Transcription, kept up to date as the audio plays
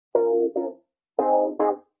Hey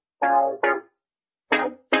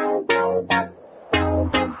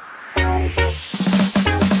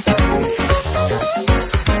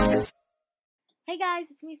guys,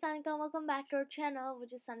 it's me Sanika and welcome back to our channel,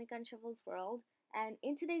 which is Sanika and Shuffle's World. And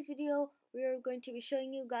in today's video, we are going to be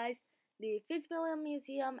showing you guys the Fitzwilliam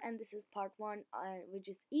Museum, and this is part 1, which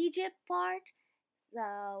is Egypt part.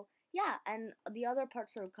 So yeah, and the other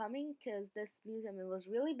parts are coming because this museum it was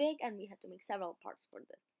really big and we had to make several parts for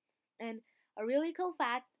this. And a really cool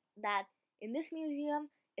fact that in this museum,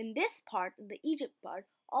 in this part, the Egypt part,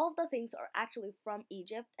 all of the things are actually from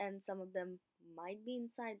Egypt, and some of them might be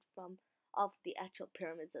inside from of the actual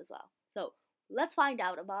pyramids as well. So let's find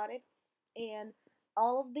out about it. And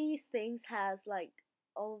all of these things has like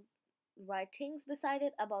all writings beside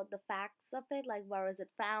it about the facts of it, like where is it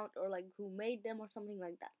found or like who made them or something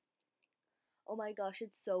like that. Oh my gosh,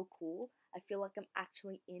 it's so cool. I feel like I'm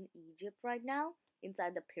actually in Egypt right now,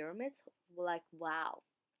 inside the pyramids. Like, wow.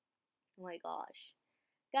 Oh my gosh.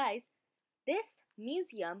 Guys, this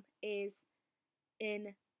museum is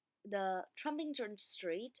in the Trumpington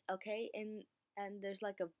Street, okay? And there's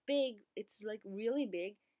like a big, it's like really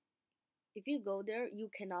big. If you go there, you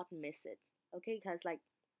cannot miss it, okay? Because like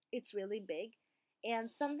it's really big. And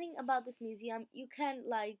something about this museum, you can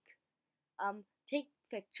like take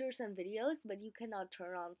pictures and videos, but you cannot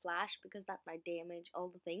turn on flash because that might damage all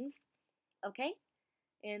the things, okay?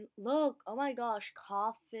 And look, oh my gosh,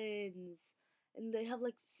 coffins, and they have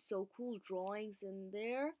like so cool drawings in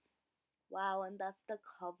there. Wow, and that's the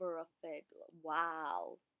cover of it.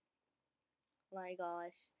 Wow, my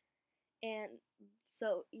gosh. And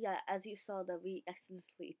so yeah, as you saw that we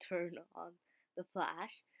accidentally turned on the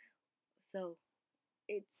flash, so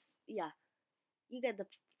it's, yeah, you get the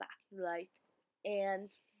fact, right? And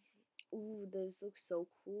ooh, those look so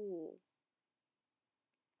cool.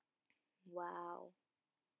 Wow.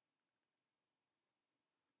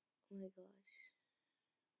 Oh my gosh.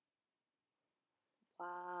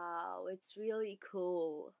 Wow, it's really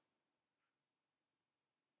cool.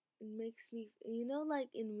 It makes me, like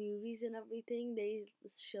in movies and everything, they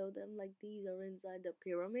show them like these are inside the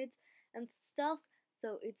pyramids and stuff.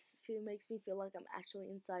 So it makes me feel like I'm actually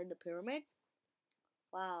inside the pyramid.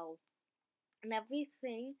 Wow. And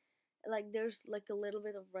everything, like there's like a little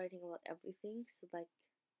bit of writing about everything. So like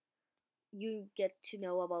you get to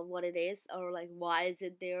know about what it is, or like why is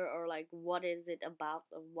it there, or like what is it about,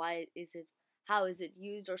 or why is it, how is it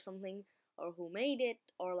used or something, or who made it,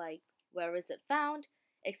 or like where is it found,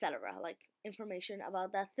 etc. Like information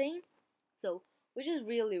about that thing. So which is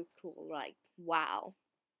really cool, like wow.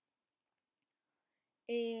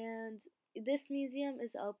 And this museum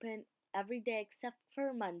is open every day except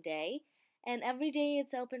for Monday, and every day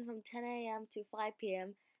it's open from 10 a.m. to 5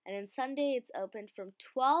 p.m. and then Sunday it's open from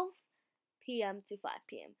 12 p.m. to 5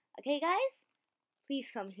 p.m. Okay, guys? Please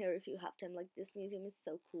come here if you have time. Like, this museum is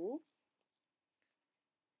so cool.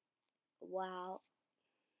 Wow.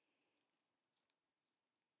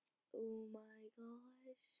 Oh my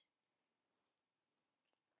gosh.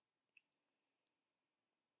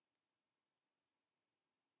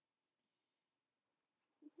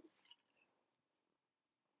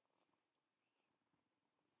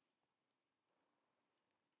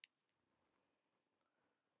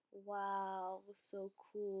 Wow, so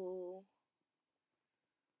cool.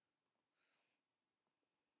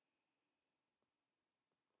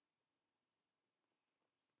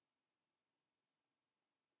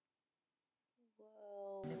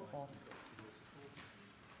 Whoa.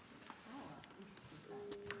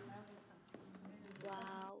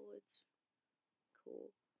 Wow, it's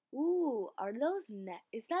cool. Ooh, are those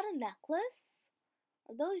is that a necklace?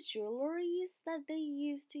 Are those jewelries that they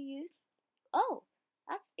used to use? Oh,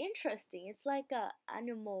 that's interesting. It's like a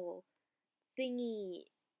animal thingy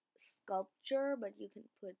sculpture, but you can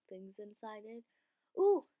put things inside it.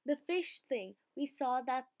 Ooh, the fish thing. We saw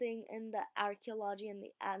that thing in the archaeology and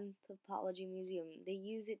the anthropology museum. They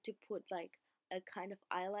use it to put like a kind of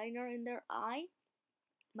eyeliner in their eye.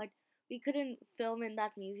 But we couldn't film in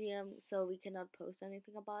that museum, so we cannot post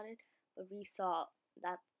anything about it. But we saw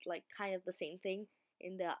that like kind of the same thing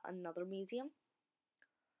in the another museum.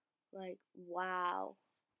 Like wow.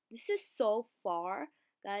 This is so far,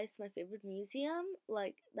 guys, my favorite museum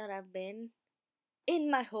like that I've been in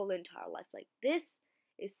my whole entire life. Like this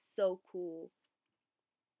is so cool.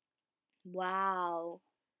 Wow.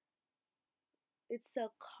 It's a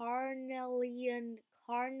carnelian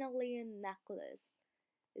necklace.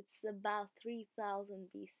 It's about 3000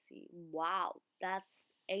 BC. Wow, that's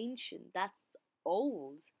ancient. That's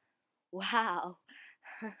old. Wow.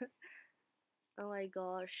 Oh my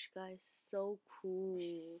gosh, guys, so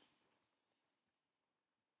cool.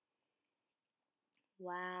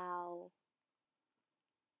 Wow.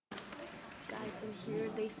 Guys, in here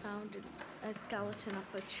they found a skeleton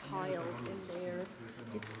of a child in there.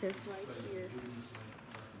 It says right here.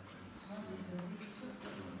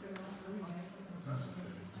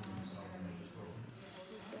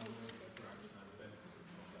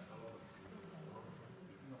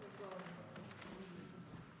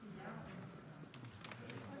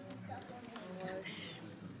 Gosh,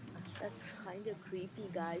 that's kind of creepy,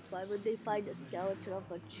 guys. Why would they find a skeleton of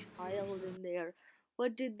a child in there?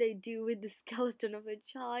 What did they do with the skeleton of a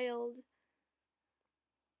child?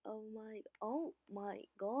 Oh my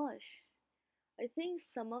gosh. I think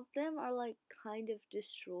some of them are like kind of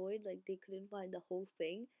destroyed, like they couldn't find the whole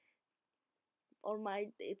thing, or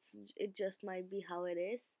it just might be how it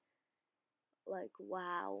is. Like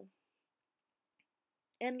wow.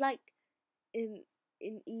 And like in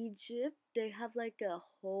Egypt, they have like a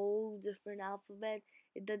whole different alphabet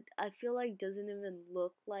that I feel like doesn't even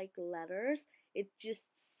look like letters. It's just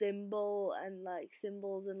symbols and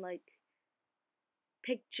like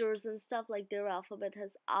pictures and stuff. Like their alphabet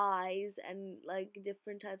has eyes and like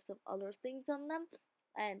different types of other things on them,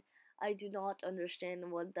 and I do not understand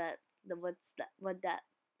what that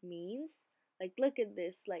means. Like look at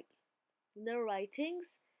this, like their writings,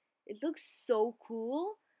 it looks so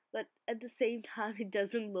cool, but at the same time it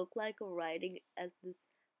doesn't look like a writing as this,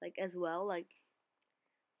 like as well. Like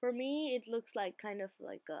for me it looks like kind of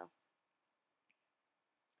like a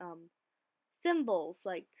um symbols,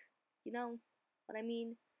 like you know what I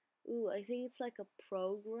mean. Ooh, I think it's like a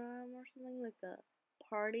program or something, like a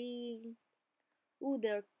party. Ooh,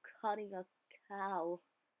 they're cutting a cow.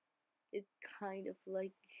 It's kind of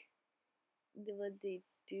like what they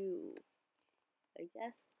do, I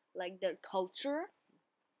guess, like their culture.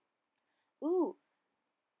 Ooh,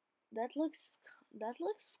 that looks that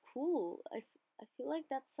looks cool. I feel like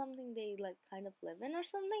that's something they like kind of live in or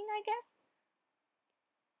something, I guess.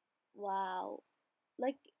 Wow.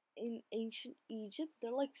 Like in ancient Egypt,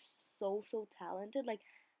 they're like so talented. Like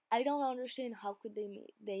I don't understand how could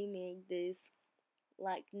they make this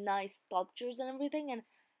like nice sculptures and everything, and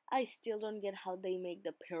I still don't get how they made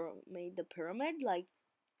the pyramid. Like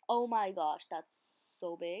oh my gosh, that's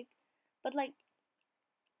so big. But like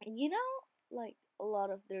you know, like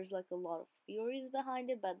there's like a lot of theories behind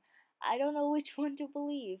it, but I don't know which one to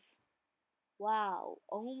believe. Wow.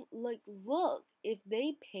 Oh, like look, if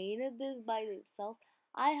they painted this by themselves,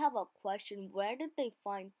 I have a question. Where did they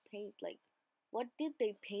find paint? Like what did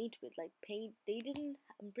they paint with? Like paint, they didn't,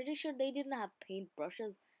 I'm pretty sure they didn't have paint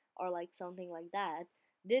brushes or like something like that.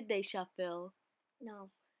 Did they, Shafil? No.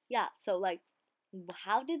 Yeah, so like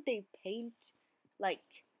how did they paint, like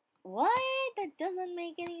what? That doesn't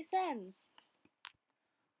make any sense.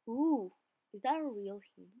 Ooh, is that a real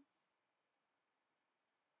human?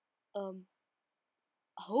 Um,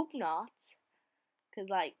 hope not. Because,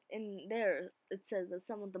 like, in there, it says that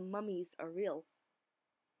some of the mummies are real.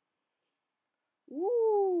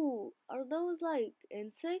 Ooh, are those, like,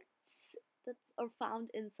 insects that are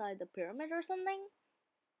found inside the pyramid or something?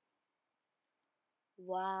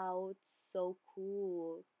 Wow, it's so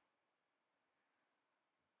cool.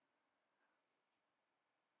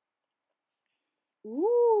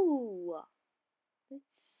 Ooh,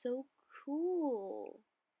 it's so cool.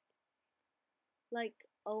 Like,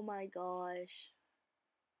 oh my gosh.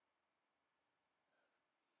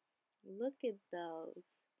 Look at those.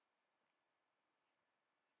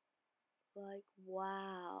 Like,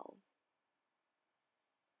 wow.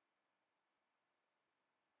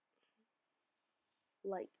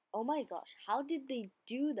 Like, oh my gosh, how did they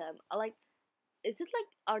do them? Like, is it like,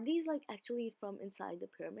 are these like actually from inside the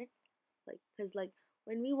pyramid? Like, because like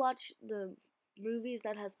when we watch the movies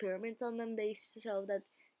that has pyramids on them, they show that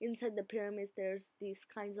inside the pyramids there's these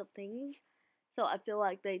kinds of things. So I feel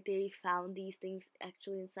like they found these things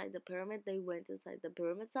actually inside the pyramid. They went inside the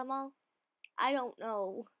pyramid somehow. I don't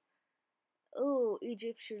know. Oh,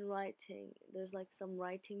 Egyptian writing. There's like some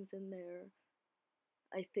writings in there.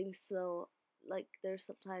 I think so. Like they're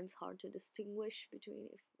sometimes hard to distinguish between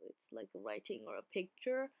if it's like a writing or a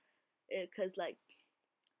picture, because like,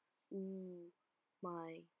 ooh,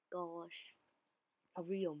 my gosh, a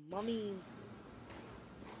real mummy.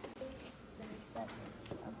 It says that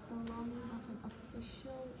it's a belonging of an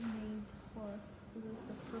official named Hor, who was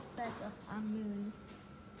the prophet of Amun.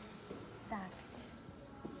 That.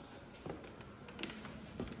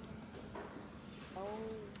 Oh,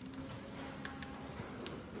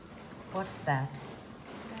 What's that?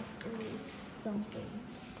 that is something.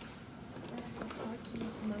 That's the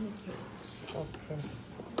Artemis mummy cage. Okay.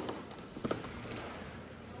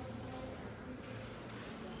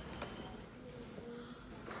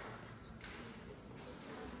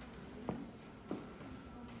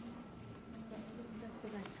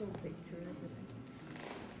 picture, isn't it?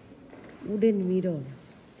 Wooden mirror.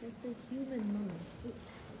 It's a human mummy.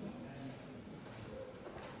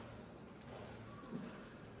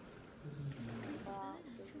 Wow,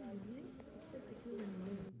 the lighting. This is a human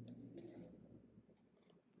mummy.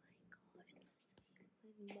 Oh my gosh, that's a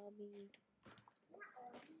human mummy.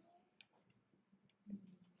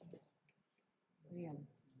 Real.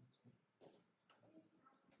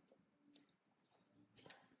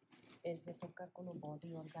 এর ভেতরকার কোনো body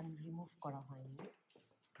organ remove করা হয়নি,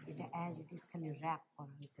 এটা as it is খালি rap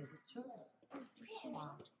করা হয়েছে, বুঝছো?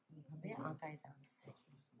 এইভাবে আঁকায় দেওয়া হয়েছে।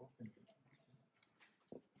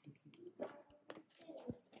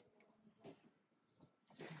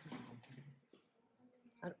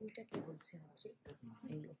 আর ওইটা কি বলছে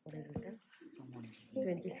এই উপরের ওইটা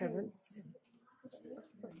 27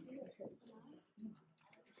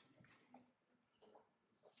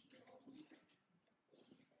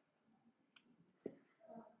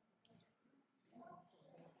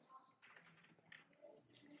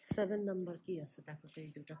 7 নাম্বার কি আছে দেখো তো, এই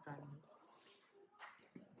দুটো কারণ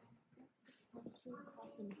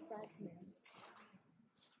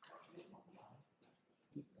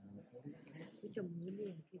এটা মূল্য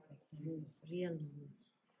কি রিয়েল মূল্য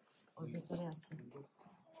ওর ভেতরে আছে।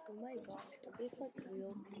 Oh my gosh, are these like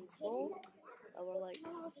real people that were like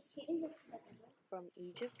from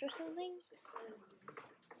Egypt or something?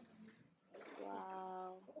 Wow.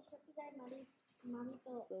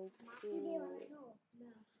 So cool.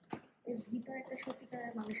 এর ভিতরে একটা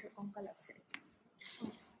সত্যিকারের মানুষের কঙ্কাল আছে।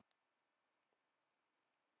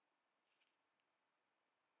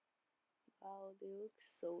 Wow, they look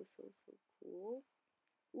so cool.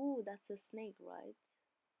 Ooh, that's a snake, right?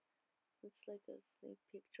 It's like a snake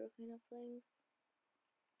picture kind of thing.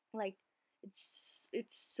 Like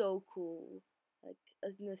it's so cool. Like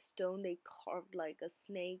in a stone they carved like a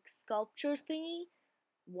snake sculpture thingy.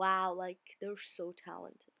 Wow, like they're so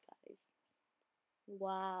talented, guys.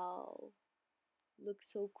 Wow. Looks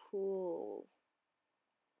so cool.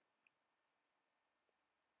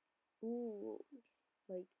 Ooh,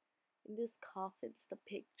 like in this coffins, the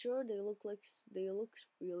picture they look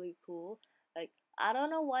really cool. Like I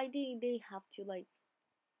don't know why they have to like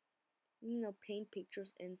paint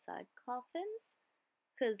pictures inside coffins,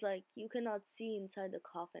 cause like you cannot see inside the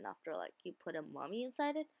coffin after like you put a mummy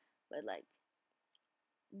inside it, but like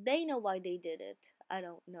they know why they did it. I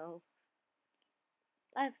don't know.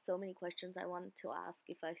 I have so many questions I wanted to ask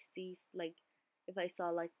if I saw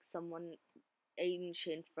like someone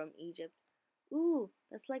ancient from Egypt. Ooh,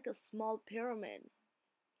 that's like a small pyramid.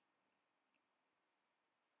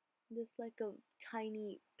 This like a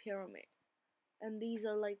tiny pyramid. And these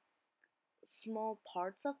are like small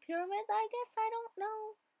parts of pyramids, I guess. I don't know.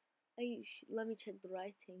 Let me check the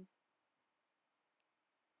writing.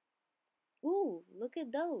 Ooh, look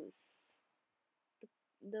at those.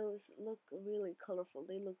 Those look really colorful.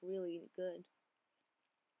 They look really good.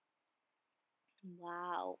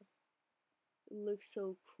 Wow. It looks so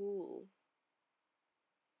cool.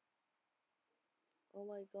 Oh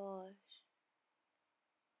my gosh.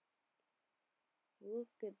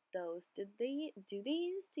 Look at those. Do they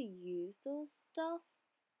used to use those stuff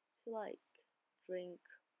to like drink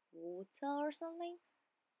water or something?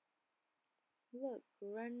 Look,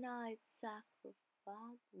 granite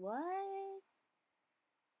sarcophagus. What?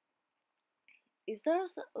 Is there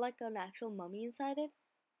like an actual mummy inside it?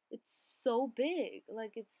 It's so big.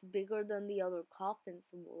 Like it's bigger than the other coffins.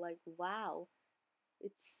 Like wow.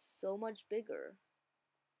 It's so much bigger.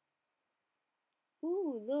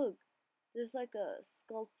 Ooh, look. There's like a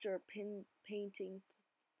sculpture painting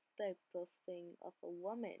type of thing of a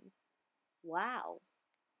woman. Wow.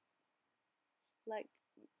 Like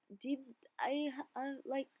did I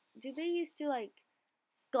like did they used to like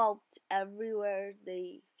sculpt everywhere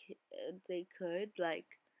they could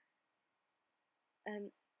like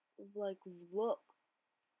and like look,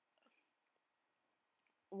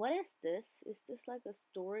 what is this? Is this like a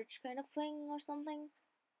storage kind of thing or something?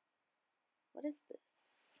 What is this?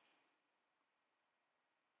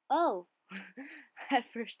 Oh,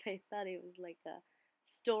 at first I thought it was like a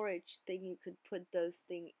storage thing you could put those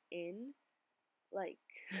thing in, like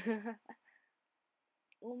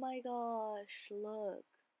oh my gosh, look.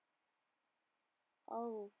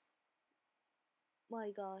 Oh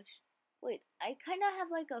my gosh. Wait, I kind of have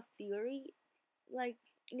like a theory, like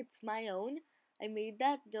it's my own. I made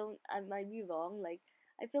that. Don't I might be wrong. Like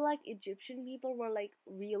I feel like Egyptian people were like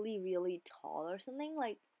really tall or something.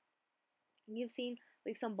 Like you've seen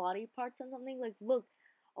like some body parts and something. Like look,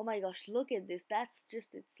 Oh my gosh, look at this. That's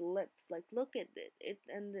just its lips. Like, look at it.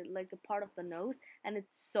 Like a part of the nose, and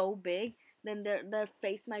it's so big. Then their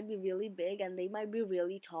face might be really big, and they might be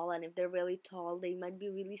really tall. And if they're really tall, they might be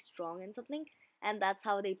really strong and something. And that's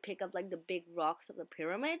how they pick up like the big rocks of the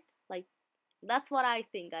pyramid. Like, that's what I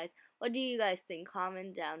think, guys. What do you guys think?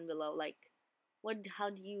 Comment down below. Like, how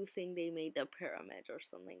do you think they made the pyramid or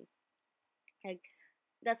something? Like,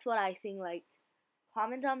 that's what I think. Like,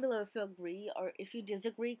 comment down below if you agree, or if you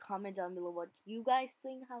disagree, comment down below what you guys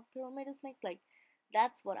think how pyramid is made. Like,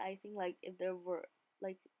 that's what I think. Like, if there were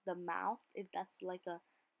like the mouth, if that's like a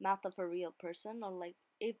mouth of a real person, or like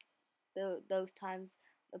if those times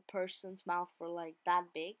the person's mouth were like that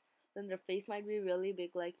big, then their face might be really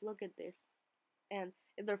big. Like, look at this. And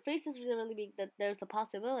if their face is really, really big, that there's a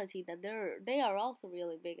possibility that they are also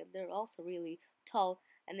really big, and they're also really tall.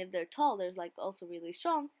 And if they're tall, there's like also really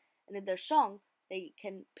strong. And if they're strong, they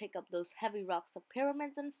can pick up those heavy rocks of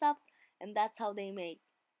pyramids and stuff. And that's how they made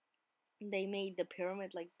the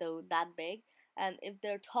pyramid like though that big. And if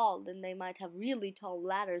they're tall, then they might have really tall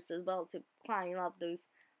ladders as well to climb up those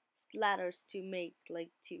ladders to make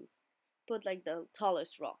like to put like the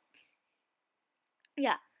tallest rock.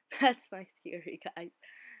 Yeah, that's my theory, guys.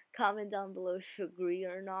 Comment down below if you agree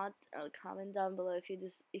or not. Comment down below if you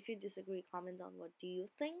disagree. Comment on what do you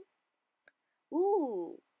think.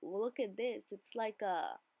 Ooh, look at this. It's like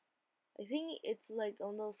a. I think it's like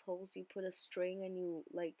on those holes you put a string and you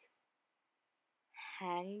like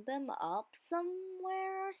hang them up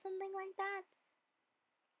somewhere or something like that.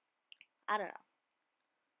 I don't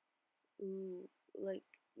know. Ooh, like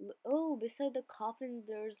oh, beside the coffin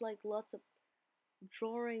there's like lots of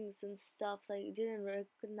drawings and stuff. So I didn't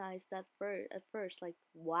recognize that at first. Like,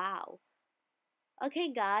 wow.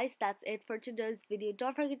 Okay, guys, that's it for today's video.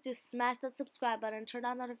 Don't forget to smash that subscribe button, turn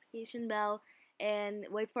on notification bell, and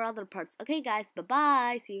wait for other parts. Okay, guys, bye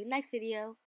bye. See you in the next video.